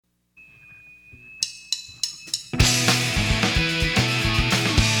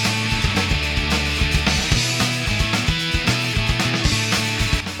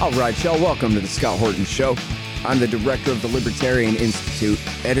All right, y'all, welcome to the Scott Horton Show. I'm the director of the Libertarian Institute,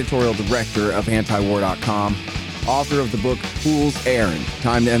 editorial director of antiwar.com, author of the book Fool's Errand,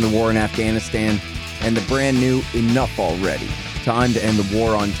 Time to End the War in Afghanistan, and the brand new Enough Already, Time to End the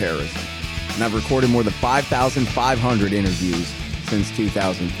War on Terrorism. And I've recorded more than 5,500 interviews since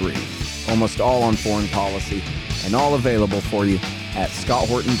 2003, almost all on foreign policy, and all available for you at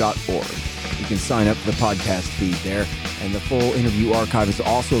scotthorton.org. You can sign up for the podcast feed there, and the full interview archive is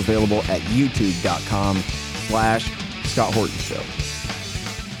also available at youtube.com/Scott Horton Show.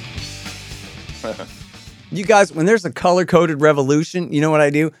 You guys, when there's a color-coded revolution, you know what I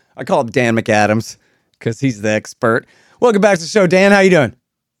do? I call up Dan McAdams, because he's the expert. Welcome back to the show, Dan. How you doing?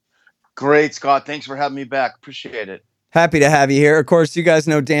 Great, Scott. Thanks for having me back. Appreciate it. Happy to have you here. Of course, you guys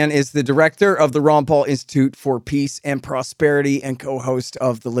know Dan is the director of the Ron Paul Institute for Peace and Prosperity and co-host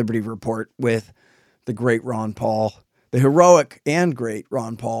of the Liberty Report with the great Ron Paul, the heroic and great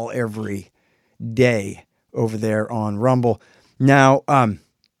Ron Paul every day over there on Rumble. Now,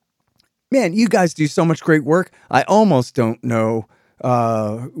 man, you guys do so much great work. I almost don't know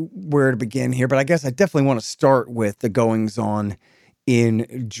where to begin here, but I guess I definitely want to start with the goings-on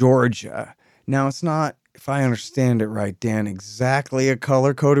in Georgia. Now, it's not, if I understand it right, Dan, exactly a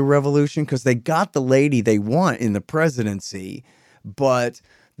color-coded revolution, because they got the lady they want in the presidency, but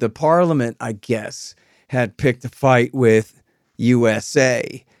the parliament, I guess, had picked a fight with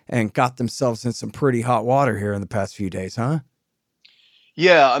USA and got themselves in some pretty hot water here in the past few days, huh?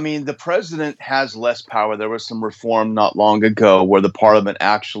 Yeah, I mean, the president has less power. There was some reform not long ago where the parliament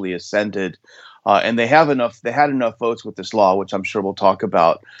actually ascended, and they had enough votes with this law, which I'm sure we'll talk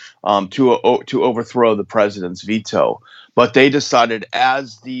about, to overthrow the president's veto. But they decided,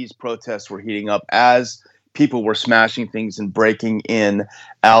 as these protests were heating up, as people were smashing things and breaking in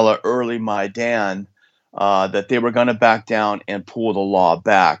a la early Maidan, that they were going to back down and pull the law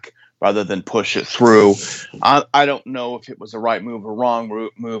back rather than push it through. I don't know if it was a right move or wrong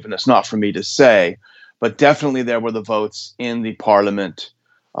move, and it's not for me to say, but definitely there were the votes in the parliament,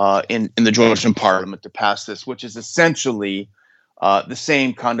 in the Georgian parliament, to pass this, which is essentially the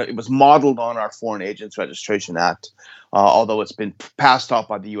same kind of, it was modeled on our Foreign Agents Registration Act, although it's been passed off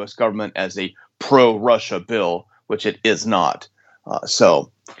by the U.S. government as a pro-Russia bill, which it is not.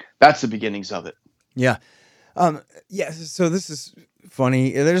 So that's the beginnings of it. Yeah. So this is funny.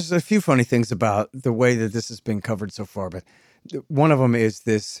 There's a few funny things about the way that this has been covered so far, but one of them is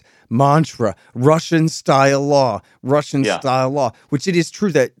this mantra, Russian-style law, which it is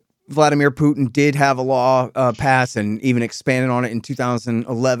true that Vladimir Putin did have a law passed and even expanded on it in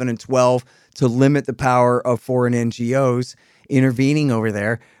 2011 and 12 to limit the power of foreign NGOs intervening over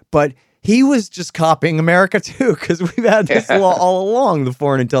there. But he was just copying America too, because we've had this law all along, the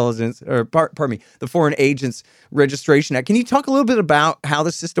Foreign Agents Registration Act. Can you talk a little bit about how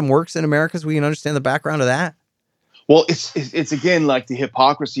the system works in America so we can understand the background of that? Well, it's again like the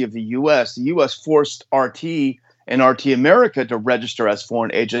hypocrisy of the U.S. The U.S. forced RT and RT America to register as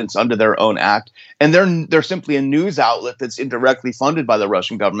foreign agents under their own act, and they're simply a news outlet that's indirectly funded by the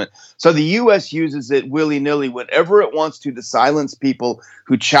Russian government. So the U.S. uses it willy-nilly whenever it wants to silence people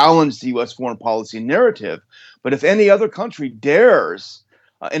who challenge the U.S. foreign policy narrative. But if any other country dares,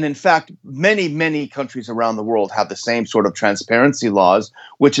 and in fact, many countries around the world have the same sort of transparency laws,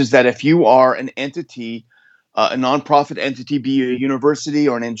 which is that if you are an entity, a nonprofit entity, be it a university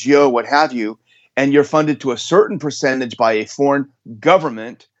or an NGO, what have you, and you're funded to a certain percentage by a foreign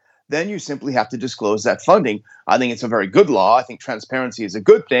government, then you simply have to disclose that funding. I think it's a very good law. I think transparency is a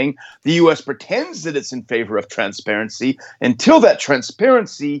good thing. The U.S. pretends that it's in favor of transparency until that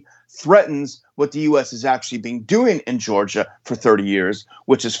transparency threatens what the U.S. has actually been doing in Georgia for 30 years,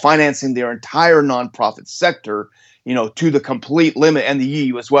 which is financing their entire nonprofit sector, to the complete limit, and the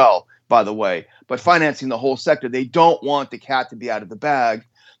EU as well, by the way, but financing the whole sector. They don't want the cat to be out of the bag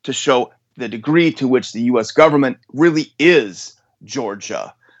to show the degree to which the U.S. government really is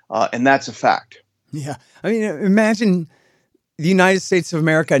Georgia. And that's a fact. Yeah. I mean, imagine the United States of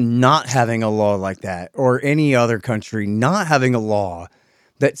America not having a law like that, or any other country not having a law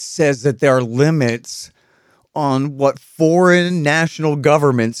that says that there are limits on what foreign national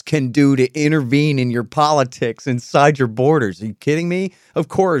governments can do to intervene in your politics inside your borders. Are you kidding me? Of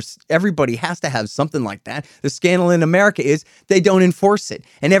course, everybody has to have something like that. The scandal in America is they don't enforce it.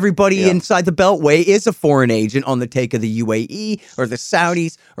 And everybody inside the Beltway is a foreign agent on the take of the UAE or the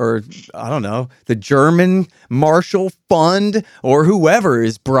Saudis or, I don't know, the German Marshall Fund or whoever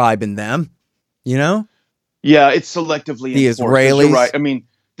is bribing them, Yeah, it's selectively the enforced. Israelis. You're right. I mean,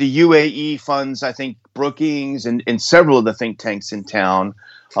 the UAE funds, I think, Brookings and several of the think tanks in town.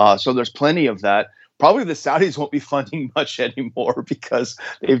 So there's plenty of that. probably the Saudis won't be funding much anymore because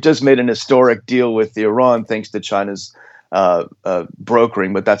they've just made an historic deal with Iran thanks to China's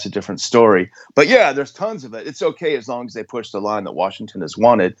brokering, but that's a different story. But yeah, there's tons of it. It's okay as long as they push the line that Washington has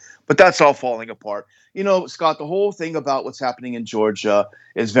wanted, but that's all falling apart. Scott, the whole thing about what's happening in Georgia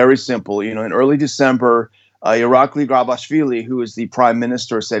is very simple. In early December, Irakli Grabashvili, who is the prime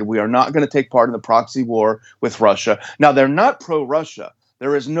minister, said, we are not going to take part in the proxy war with Russia. Now, they're not pro-Russia.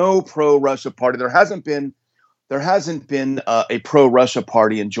 There is no pro-Russia party. There hasn't been a pro-Russia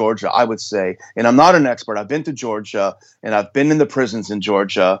party in Georgia, I would say. And I'm not an expert. I've been to Georgia, and I've been in the prisons in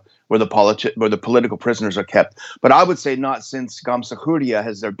Georgia where the political prisoners are kept. But I would say not since Gamsakhuria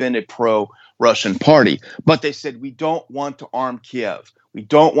has there been a pro-Russian party. But they said, we don't want to arm Kiev. We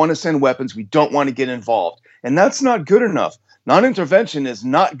don't want to send weapons. We don't want to get involved. And that's not good enough. Non-intervention is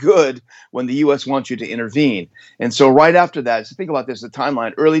not good when the U.S. wants you to intervene. And so right after that, so think about this, the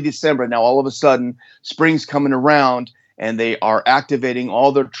timeline, early December, now all of a sudden, spring's coming around, and they are activating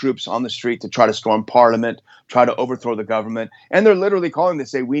all their troops on the street to try to storm Parliament, try to overthrow the government. And they're literally calling to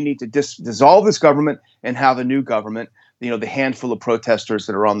say, we need to dissolve this government and have a new government, the handful of protesters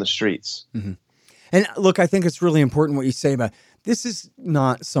that are on the streets. Mm-hmm. And look, I think it's really important what you say about this is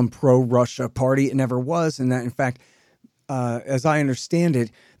not some pro-Russia party. It never was. And that, in fact, as I understand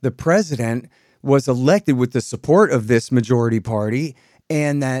it, the president was elected with the support of this majority party,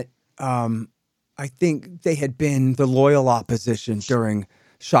 and that I think they had been the loyal opposition during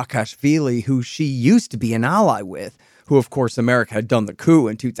Saakashvili, who she used to be an ally with, who, of course, America had done the coup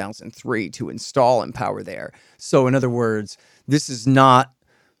in 2003 to install in power there. So, in other words, this is not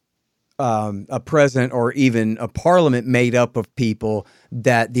a president or even a parliament made up of people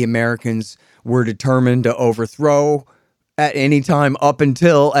that the Americans were determined to overthrow at any time up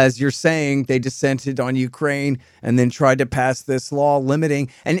until, as you're saying, they dissented on Ukraine and then tried to pass this law limiting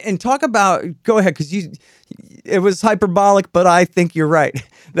and talk about, go ahead, because it was hyperbolic, but I think you're right,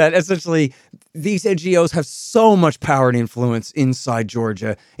 that essentially these NGOs have so much power and influence inside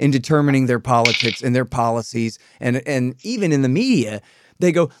Georgia in determining their politics and their policies, and even in the media.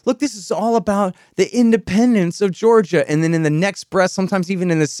 They go, look, this is all about the independence of Georgia. And then in the next breath, sometimes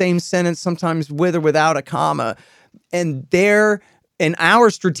even in the same sentence, sometimes with or without a comma, and our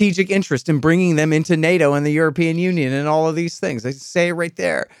strategic interest in bringing them into NATO and the European Union and all of these things. They say it right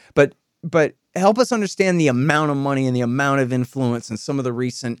there. But help us understand the amount of money and the amount of influence and some of the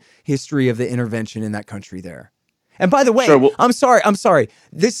recent history of the intervention in that country there. And by the way, sure, well, I'm sorry.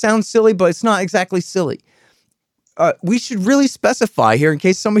 This sounds silly, but it's not exactly silly. We should really specify here in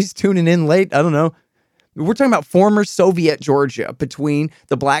case somebody's tuning in late. I don't know. We're talking about former Soviet Georgia between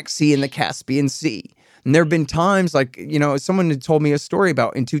the Black Sea and the Caspian Sea. And there have been times like, someone had told me a story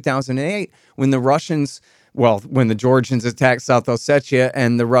about in 2008 when when the Georgians attacked South Ossetia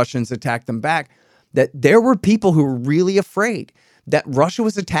and the Russians attacked them back, that there were people who were really afraid that Russia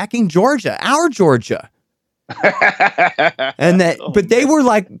was attacking Georgia, our Georgia. And but they were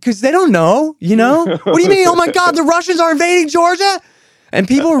like, because they don't know, what do you mean? Oh my God, the Russians are invading Georgia, and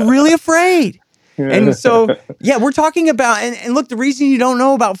people are really afraid. And so, yeah, we're talking about, and look, the reason you don't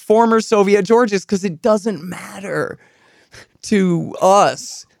know about former Soviet Georgia is because it doesn't matter to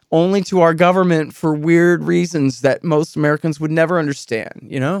us, only to our government for weird reasons that most Americans would never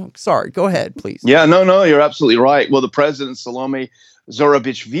understand. Sorry, go ahead, please. Yeah, no, you're absolutely right. Well, the president, Salome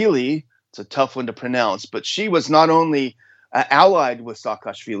Zurabichvili, it's a tough one to pronounce, but she was not only allied with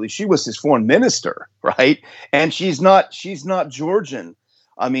Saakashvili, she was his foreign minister, right? And she's not Georgian.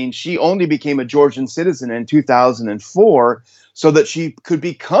 I mean, she only became a Georgian citizen in 2004 so that she could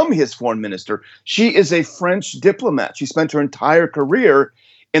become his foreign minister. She is a French diplomat. She spent her entire career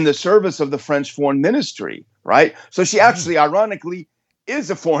in the service of the French foreign ministry, right? So she actually, ironically, is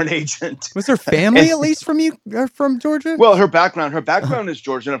a foreign agent. Was her family at least from Georgia? Well, her background is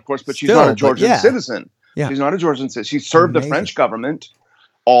Georgian, of course, but she's not a Georgian citizen. Yeah. She's not a Georgian citizen. She served the French government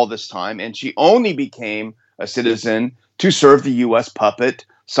all this time, and she only became a citizen to serve the U.S. puppet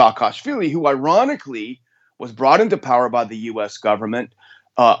Saakashvili, who ironically was brought into power by the U.S. government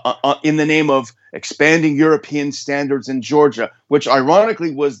in the name of expanding European standards in Georgia, which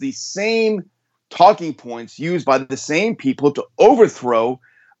ironically was the same talking points used by the same people to overthrow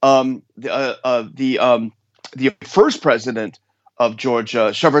the first president of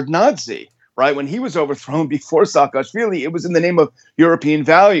Georgia, Shevardnadze, right? When he was overthrown before Saakashvili, it was in the name of European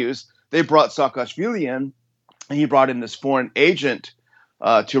values. They brought Saakashvili in, and he brought in this foreign agent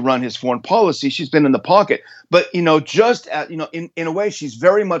to run his foreign policy. She's been in the pocket. But, in a way, she's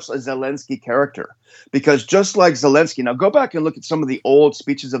very much a Zelensky character, because just like Zelensky, now go back and look at some of the old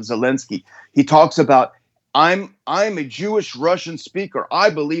speeches of Zelensky. He talks about I'm a Jewish Russian speaker. I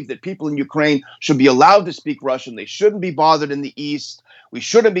believe that people in Ukraine should be allowed to speak Russian. They shouldn't be bothered in the East. We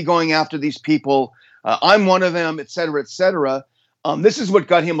shouldn't be going after these people. I'm one of them, et cetera, et cetera. This is what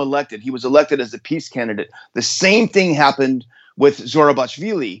got him elected. He was elected as a peace candidate. The same thing happened with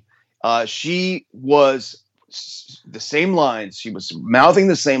Zorobashvili. She was the same lines. She was mouthing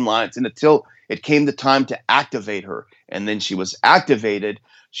the same lines, and until it came the time to activate her, and then she was activated.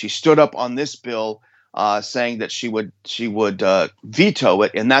 She stood up on this bill, saying that she would veto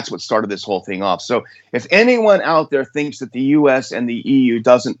it, and that's what started this whole thing off. So, if anyone out there thinks that the U.S. and the EU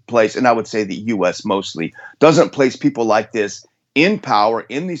doesn't place, and I would say the U.S. mostly doesn't place people like this in power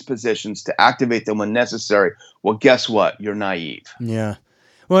in these positions to activate them when necessary, well, guess what? You're naive. Yeah.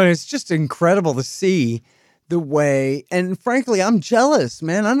 Well, it's just incredible to see the way, and frankly, I'm jealous,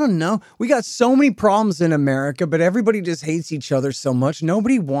 man. I don't know. We got so many problems in America, but everybody just hates each other so much.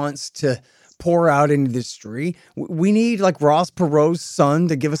 Nobody wants to pour out into the street. We need like Ross Perot's son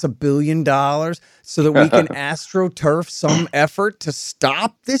to give us $1 billion so that we can astroturf some effort to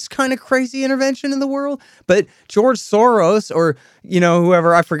stop this kind of crazy intervention in the world. But George Soros, or,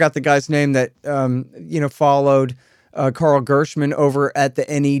 whoever, I forgot the guy's name that, followed Carl Gershman over at the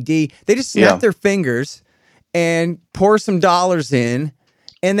NED, they just snapped their fingers and pour some dollars in,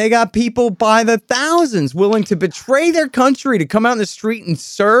 and they got people by the thousands willing to betray their country to come out in the street and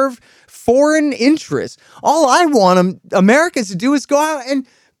serve foreign interests. All I want Americans to do is go out and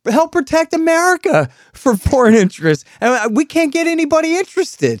help protect America from foreign interests. And we can't get anybody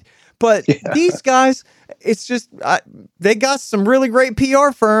interested. But these guys, it's just, they got some really great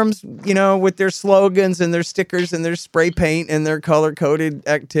PR firms, with their slogans and their stickers and their spray paint and their color-coded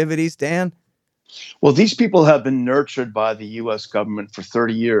activities, Dan. Well, these people have been nurtured by the U.S. government for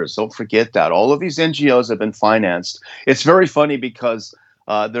 30 years. Don't forget that. All of these NGOs have been financed. It's very funny because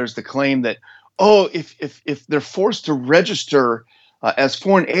there's the claim that, if they're forced to register as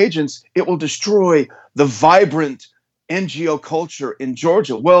foreign agents, it will destroy the vibrant NGO culture in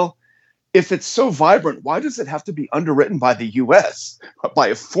Georgia. Well, if it's so vibrant, why does it have to be underwritten by the U.S., by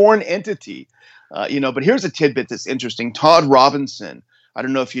a foreign entity? But here's a tidbit that's interesting. Todd Robinson, I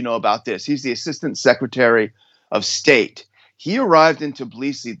don't know if you know about this. He's the Assistant Secretary of State. He arrived in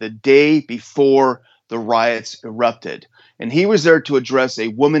Tbilisi the day before the riots erupted, and he was there to address a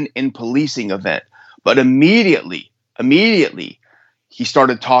woman in policing event. But immediately, he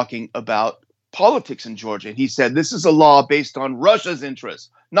started talking about politics in Georgia. And he said, this is a law based on Russia's interests,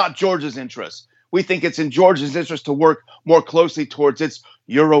 not Georgia's interests. We think it's in Georgia's interest to work more closely towards its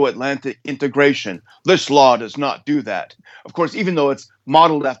Euro-Atlantic integration. This law does not do that. Of course, even though it's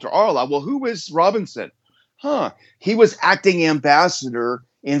modeled after our law. Well, who is Robinson? He was acting ambassador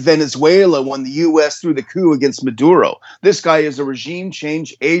in Venezuela when the U.S. threw the coup against Maduro. This guy is a regime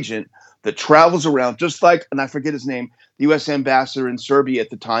change agent that travels around, just like, and I forget his name, the U.S. ambassador in Serbia at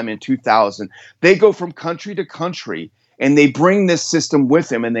the time in 2000. They go from country to country, and they bring this system with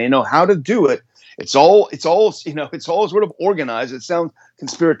them, and they know how to do it. It's all sort of organized. It sounds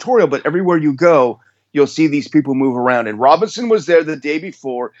conspiratorial, but everywhere you go, you'll see these people move around. And Robinson was there the day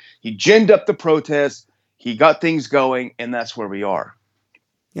before. He ginned up the protests. He got things going, and that's where we are.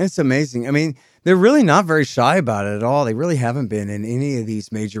 It's amazing. I mean, they're really not very shy about it at all. They really haven't been in any of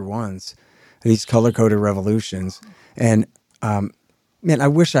these major ones, these color-coded revolutions. And, man, I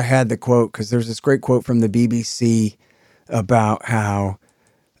wish I had the quote, because there's this great quote from the BBC about how,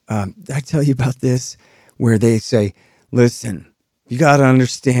 I tell you about this, where they say, listen, you got to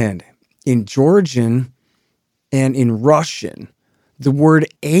understand, in Georgian and in Russian, the word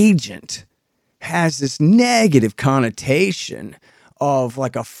agent has this negative connotation of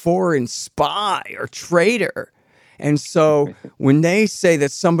like a foreign spy or traitor. And so when they say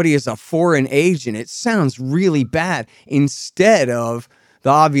that somebody is a foreign agent, it sounds really bad, instead of the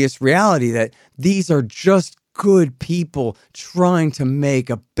obvious reality that these are just good people trying to make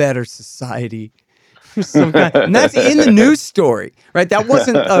a better society. And that's in the news story, right? That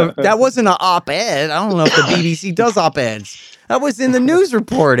wasn't an op-ed. I don't know if the BBC does op-eds. That was in the news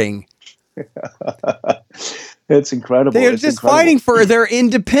reporting. It's incredible. They are just fighting for their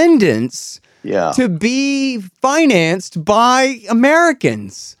independence to be financed by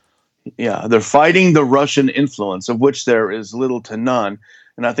Americans. Yeah, they're fighting the Russian influence, of which there is little to none.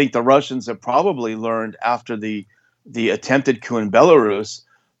 And I think the Russians have probably learned after the attempted coup in Belarus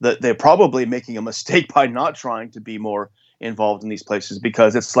that they're probably making a mistake by not trying to be more involved in these places,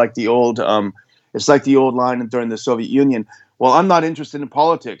 because it's like the old line during the Soviet Union. Well, I'm not interested in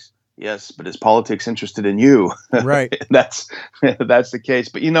politics. Yes, but is politics interested in you? Right. That's the case.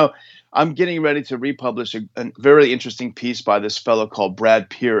 But I'm getting ready to republish a very interesting piece by this fellow called Brad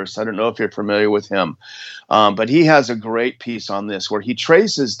Pierce. I don't know if you're familiar with him, but he has a great piece on this where he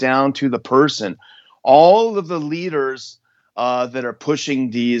traces down to the person all of the leaders that are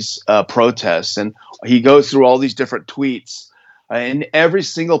pushing these protests, and he goes through all these different tweets. And every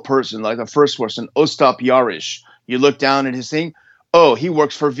single person, like the first person, Ostap Yarish, you look down at his thing. Oh, he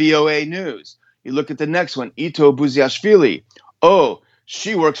works for VOA News. You look at the next one, Ito Buziashvili. Oh,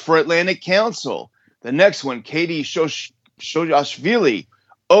 she works for Atlantic Council. The next one, Katie Shoshashvili.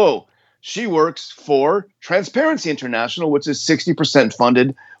 Oh, she works for Transparency International, which is 60%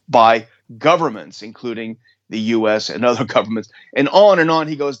 funded by governments, including the U.S. and other governments. And on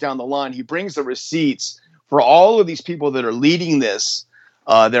he goes down the line. He brings the receipts for all of these people that are leading this.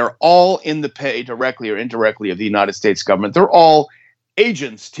 They're all in the pay, directly or indirectly, of the United States government. They're all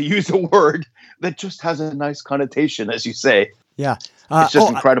agents, to use a word that just has a nice connotation, as you say. Yeah. It's just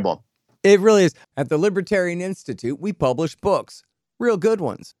incredible. It really is. At the Libertarian Institute, we publish books, real good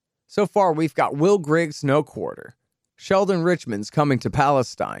ones. So far, we've got Will Grigg's No Quarter, Sheldon Richman's Coming to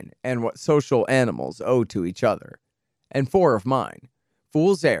Palestine, and What Social Animals Owe to Each Other, and 4 of mine,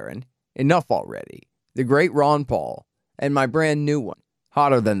 Fool's Errand, Enough Already, The Great Ron Paul, and my brand new one,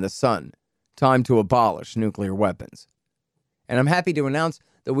 Hotter Than the Sun, Time to Abolish Nuclear Weapons. And I'm happy to announce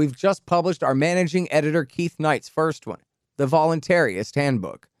that we've just published our managing editor Keith Knight's first one, The Voluntarist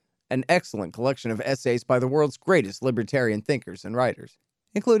Handbook, an excellent collection of essays by the world's greatest libertarian thinkers and writers,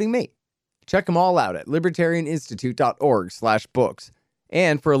 including me. Check them all out at libertarianinstitute.org/books.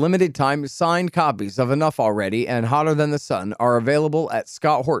 And for a limited time, signed copies of Enough Already and Hotter Than the Sun are available at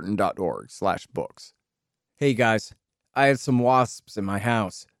scotthorton.org/books. Hey guys, I had some wasps in my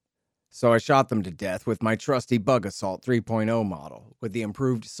house, so I shot them to death with my trusty Bug Assault 3.0 model with the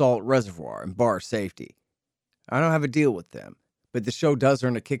improved salt reservoir and bar safety. I don't have a deal with them, but the show does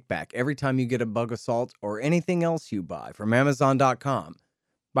earn a kickback every time you get a Bug Assault or anything else you buy from Amazon.com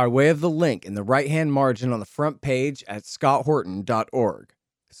by way of the link in the right-hand margin on the front page at scotthorton.org.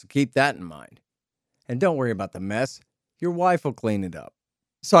 So keep that in mind. And don't worry about the mess. Your wife will clean it up.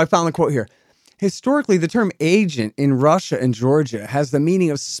 So I found the quote here. Historically, the term agent in Russia and Georgia has the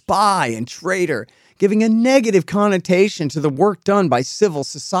meaning of spy and traitor, giving a negative connotation to the work done by civil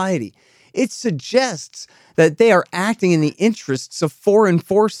society. It suggests that they are acting in the interests of foreign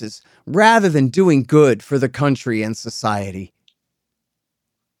forces rather than doing good for the country and society.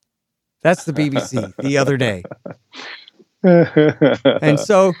 That's the BBC the other day.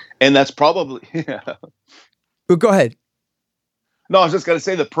 And that's probably, yeah. But go ahead. No, I was just going to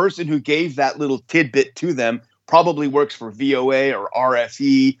say the person who gave that little tidbit to them probably works for VOA or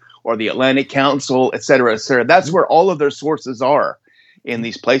RFE or the Atlantic Council, et cetera, et cetera. That's where all of their sources are in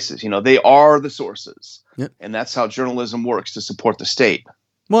these places. They are the sources. Yep. And that's how journalism works to support the state.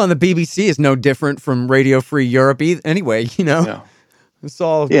 Well, and the BBC is no different from Radio Free Europe anyway, Yeah. It's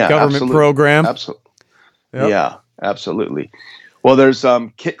all government absolutely. program. Absolutely. Yep. Yeah, absolutely. Well, there's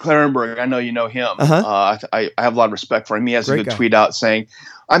Kit Clarenberg. I know you know him. Uh-huh. I have a lot of respect for him. He has a good tweet out saying,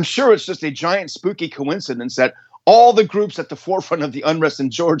 I'm sure it's just a giant spooky coincidence that all the groups at the forefront of the unrest in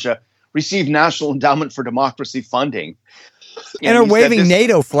Georgia receive National Endowment for Democracy funding. And are waving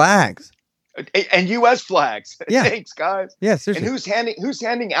NATO flags. And U.S. flags. Yeah. Thanks, guys. Yeah, seriously. And who's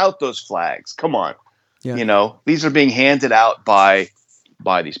handing out those flags? Come on. Yeah. These are being handed out by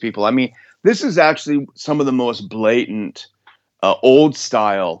these people. I mean, this is actually some of the most blatant old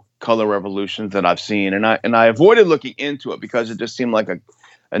style color revolutions that I've seen. And I avoided looking into it because it just seemed like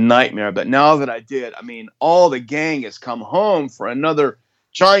a nightmare. But now that I did, I mean, all the gang has come home for another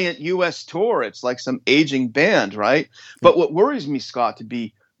giant U.S. tour. It's like some aging band, right? But what worries me, Scott, to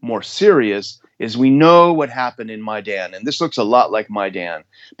be more serious, is we know what happened in Maidan. And this looks a lot like Maidan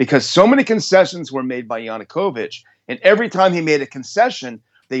because so many concessions were made by Yanukovych. And every time he made a concession,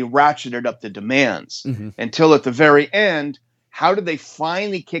 they ratcheted up the demands until at the very end, how did they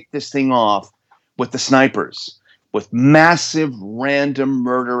finally kick this thing off? With the snipers, with massive, random,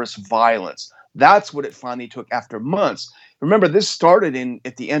 murderous violence. That's what it finally took after months. Remember, this started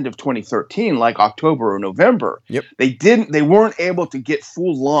at the end of 2013, like October or November. Yep. They weren't able to get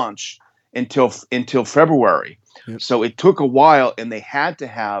full launch until February. Yep. So it took a while, and they had to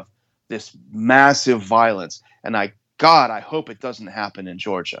have this massive violence. And I hope it doesn't happen in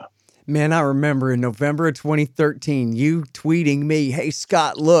Georgia. Man, I remember in November of 2013, you tweeting me, hey,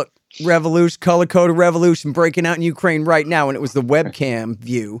 Scott, look, revolution, color-coded revolution breaking out in Ukraine right now. And it was the webcam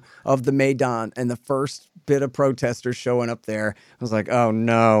view of the Maidan and the first bit of protesters showing up there. I was like, oh,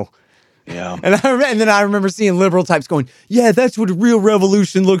 no. Yeah. And then I remember seeing liberal types going, yeah, that's what a real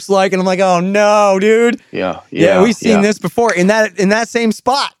revolution looks like. And I'm like, oh no, dude. Yeah. We've seen this before in that same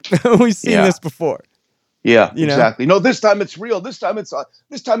spot. We've seen this before. Yeah, you know? exactly. No, this time it's real. This time it's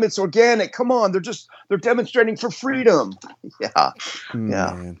organic. Come on, they're demonstrating for freedom. Yeah.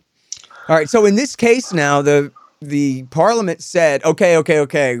 Man. All right. So in this case now, the parliament said, okay,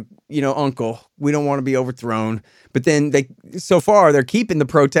 uncle, we don't want to be overthrown. But then so far they're keeping the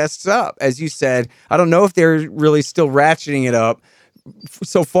protests up. As you said, I don't know if they're really still ratcheting it up.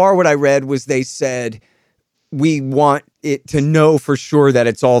 So far what I read was they said, we want it to know for sure that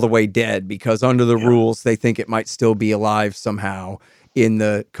it's all the way dead, because under the rules, they think it might still be alive somehow in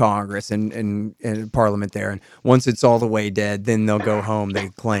the Congress and Parliament there. And once it's all the way dead, then they'll go home, they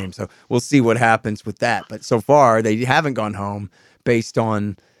claim. So we'll see what happens with that. But so far, they haven't gone home based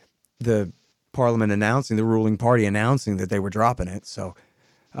on the Parliament announcing, the ruling party announcing that they were dropping it. So,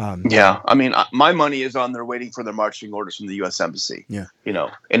 I mean, my money is on they're waiting for their marching orders from the U.S. Embassy. Yeah.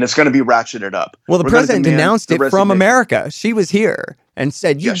 And it's going to be ratcheted up. Well, the president denounced it from America. She was here and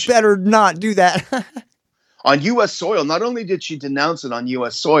said, you better not do that. On U.S. soil, not only did she denounce it on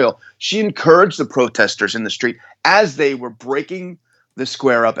U.S. soil, she encouraged the protesters in the street as they were breaking the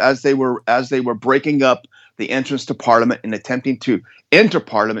square up, as they were breaking up the entrance to Parliament and attempting to enter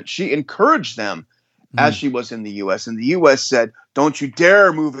Parliament. She encouraged them as she was in the U.S. And the U.S. said, don't you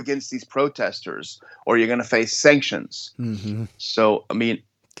dare move against these protesters or you're going to face sanctions. Mm-hmm. So, I mean,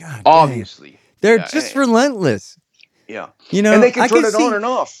 obviously. They're just relentless. Yeah. And they can turn it on and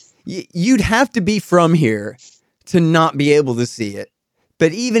off. You'd have to be from here to not be able to see it.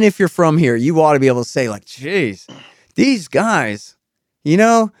 But even if you're from here, you ought to be able to say, like, geez, these guys,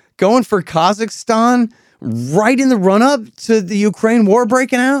 going for Kazakhstan right in the run-up to the Ukraine war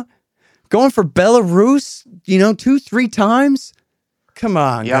breaking out, going for Belarus, 2-3 times. Come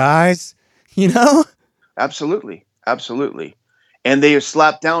on, guys, Absolutely. And they are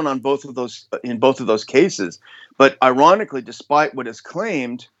slapped down on both of those cases. But ironically, despite what is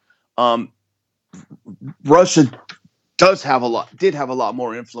claimed, Russia did have a lot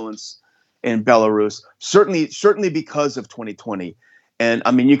more influence in Belarus, certainly because of 2020. And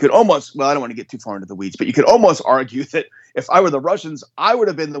I mean, you could almost, I don't want to get too far into the weeds, but you could almost argue that if I were the Russians, I would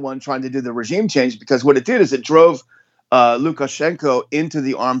have been the one trying to do the regime change, because what it did is it drove Lukashenko into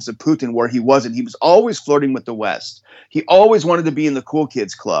the arms of Putin, where he wasn't. He was always flirting with the West. He always wanted to be in the cool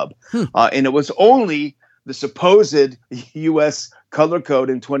kids club. And it was only the supposed U.S. color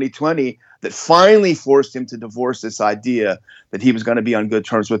code in 2020 that finally forced him to divorce this idea that he was going to be on good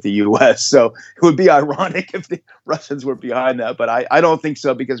terms with the U.S. So it would be ironic if the Russians were behind that. But I don't think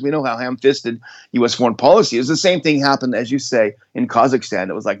so, because we know how ham-fisted U.S. foreign policy is. The same thing happened, as you say, in Kazakhstan.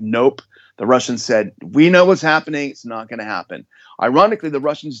 It was like, nope. The Russians said, we know what's happening. It's not going to happen. Ironically, the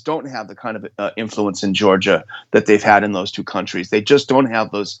Russians don't have the kind of influence in Georgia that they've had in those two countries. They just don't have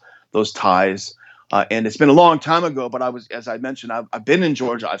those ties. And it's been a long time ago, but as I mentioned, I've been in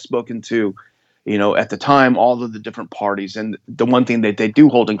Georgia. I've spoken to, at the time, all of the different parties. And the one thing that they do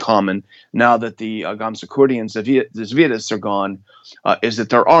hold in common, now that the Gamsakhurdi and Zviadists are gone, is that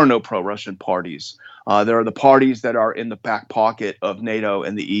there are no pro-Russian parties. There are the parties that are in the back pocket of NATO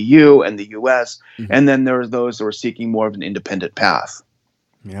and the EU and the US. Mm-hmm. And then there are those who are seeking more of an independent path.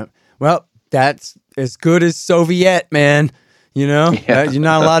 Yeah. Well, that's as good as Soviet, man. You're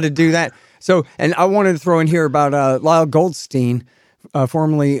not allowed to do that. So, and I wanted to throw in here about Lyle Goldstein,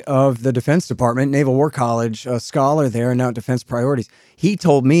 formerly of the Defense Department, Naval War College, a scholar there, and now at Defense Priorities. He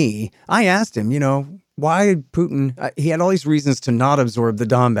told me, I asked him, why Putin, he had all these reasons to not absorb the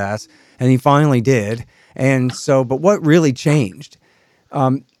Donbass, and he finally did. And so, but what really changed?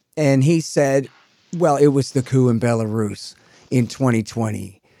 And he said, well, it was the coup in Belarus in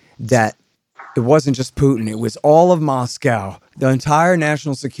 2020 that it wasn't just Putin. It was all of Moscow. The entire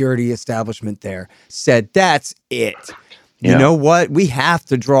national security establishment there said, that's it. Yeah. You know what? We have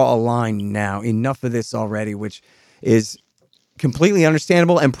to draw a line now. Enough of this already, which is completely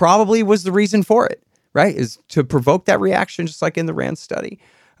understandable and probably was the reason for it, right? Is to provoke that reaction, just like in the Rand study.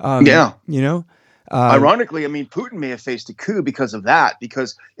 Ironically, I mean, Putin may have faced a coup because of that,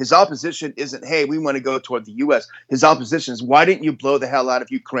 because his opposition isn't, hey, we want to go toward the U.S. His opposition is, why didn't you blow the hell out of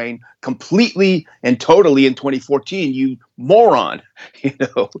Ukraine completely and totally in 2014, you moron?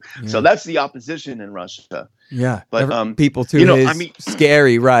 So that's the opposition in Russia. Yeah, but people too.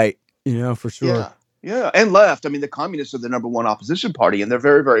 Scary, right? For sure. Yeah, and left. I mean, the communists are the number one opposition party, and they're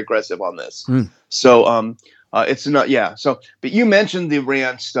very, very aggressive on this. So, it's not, So, but you mentioned the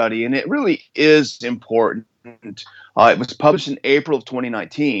Rand study, and it really is important. It was published in April of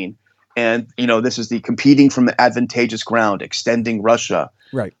 2019, And, this is the competing from advantageous ground, extending Russia.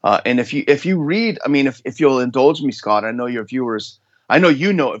 Right. And if you read, if you'll indulge me, Scott, I know your viewers, I know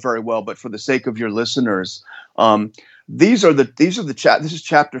you know it very well, but for the sake of your listeners, this is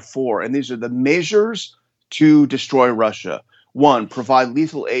chapter 4, and these are the measures to destroy Russia. 1, provide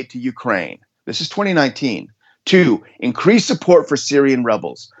lethal aid to Ukraine. This is 2019. 2, increase support for Syrian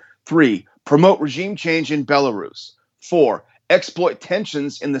rebels. 3, promote regime change in Belarus. 4, exploit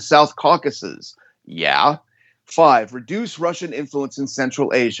tensions in the South Caucasus. Yeah. 5, reduce Russian influence in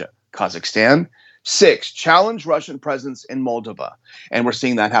Central Asia, Kazakhstan. 6, challenge Russian presence in Moldova. And we're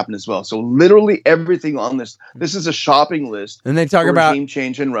seeing that happen as well. So literally everything on this is a shopping list. And they talk about regime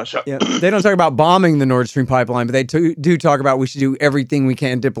change in Russia. Yeah, they don't talk about bombing the Nord Stream pipeline, but they do talk about we should do everything we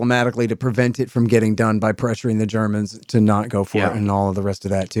can diplomatically to prevent it from getting done by pressuring the Germans to not go for it. And all of the rest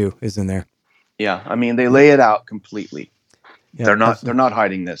of that too is in there. Yeah. They lay it out completely. Yeah, they're not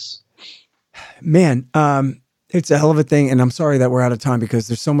hiding this. Man, it's a hell of a thing, and I'm sorry that we're out of time because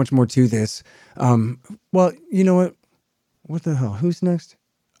there's so much more to this. Well, you know what? What the hell? Who's next?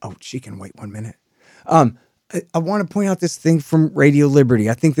 Oh, she can wait 1 minute. I want to point out this thing from Radio Liberty.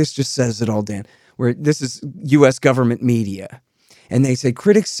 I think this just says it all, Dan, where this is U.S. government media. And they say,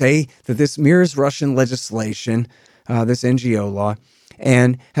 critics say that this mirrors Russian legislation, this NGO law,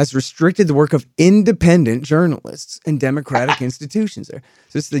 and has restricted the work of independent journalists and democratic institutions there.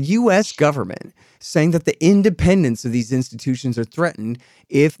 So it's the U.S. government saying that the independence of these institutions are threatened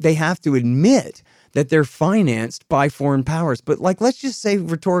if they have to admit that they're financed by foreign powers. But let's just say,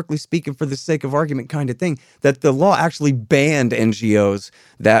 rhetorically speaking, for the sake of argument kind of thing, that the law actually banned NGOs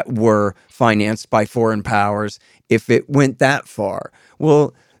that were financed by foreign powers if it went that far.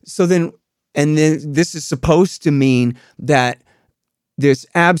 Well, so then this is supposed to mean that this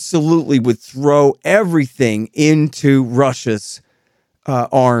absolutely would throw everything into Russia's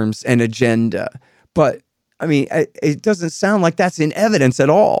arms and agenda. But it doesn't sound like that's in evidence at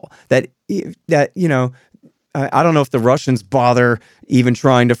all. I don't know if the Russians bother even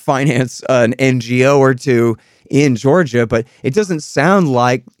trying to finance an NGO or two in Georgia, but it doesn't sound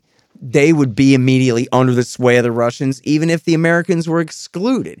like they would be immediately under the sway of the Russians, even if the Americans were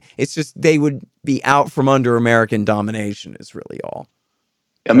excluded. It's just they would be out from under American domination is really all.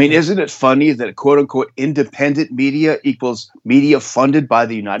 Isn't it funny that quote unquote independent media equals media funded by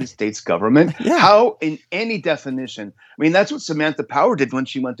the United States government? Yeah. How, in any definition? That's what Samantha Power did when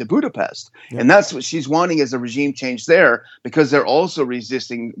she went to Budapest. Yeah. And that's what she's wanting as a regime change there, because they're also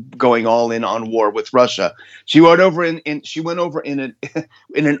resisting going all in on war with Russia. She went over in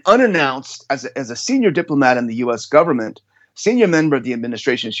an unannounced, as a senior diplomat in the U.S. government, senior member of the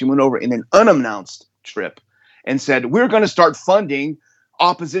administration. She went over in an unannounced trip and said, we're going to start funding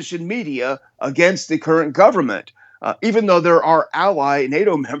opposition media against the current government, even though they're our ally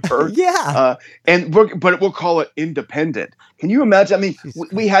NATO member. Yeah. But we'll call it independent. Can you imagine?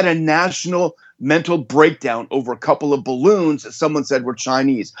 We had a national mental breakdown over a couple of balloons that someone said were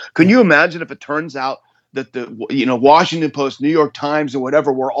Chinese. Can you imagine if it turns out that the Washington Post, New York Times, or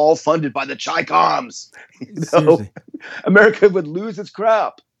whatever were all funded by the Chi-Coms? America would lose its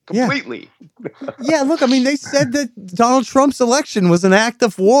crap. Completely. Yeah, look, they said that Donald Trump's election was an act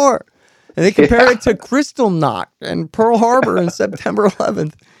of war. And they compared it to Kristallnacht and Pearl Harbor and September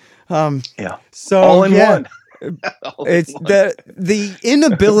 11th. So all in one. It's the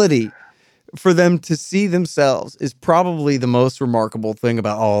inability for them to see themselves is probably the most remarkable thing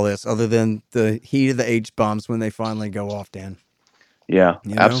about all this, other than the heat of the H-bombs when they finally go off, Dan. Yeah,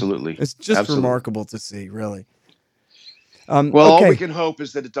 absolutely. It's just remarkable to see, really. All we can hope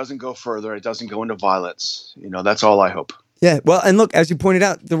is that it doesn't go further. It doesn't go into violence. That's all I hope. Yeah. Well, and look, as you pointed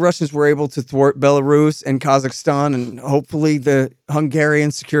out, the Russians were able to thwart Belarus and Kazakhstan, and hopefully the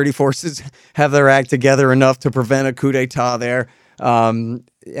Hungarian security forces have their act together enough to prevent a coup d'etat there. There's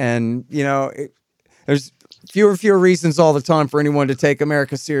fewer reasons all the time for anyone to take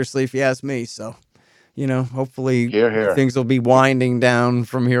America seriously, if you ask me. So, hopefully things will be winding down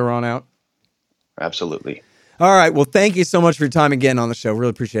from here on out. Absolutely. All right. Well, thank you so much for your time again on the show.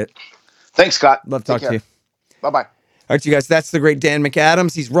 Really appreciate it. Thanks, Scott. Love to talk to you. Bye-bye. All right, you guys. That's the great Dan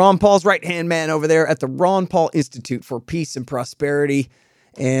McAdams. He's Ron Paul's right-hand man over there at the Ron Paul Institute for Peace and Prosperity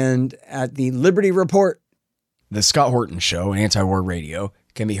and at the Liberty Report. The Scott Horton Show, Anti-War Radio,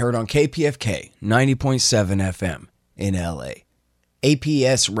 can be heard on KPFK 90.7 FM in LA,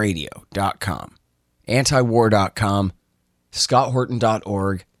 APSradio.com, antiwar.com,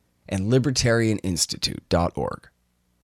 scotthorton.org, and libertarianinstitute.org.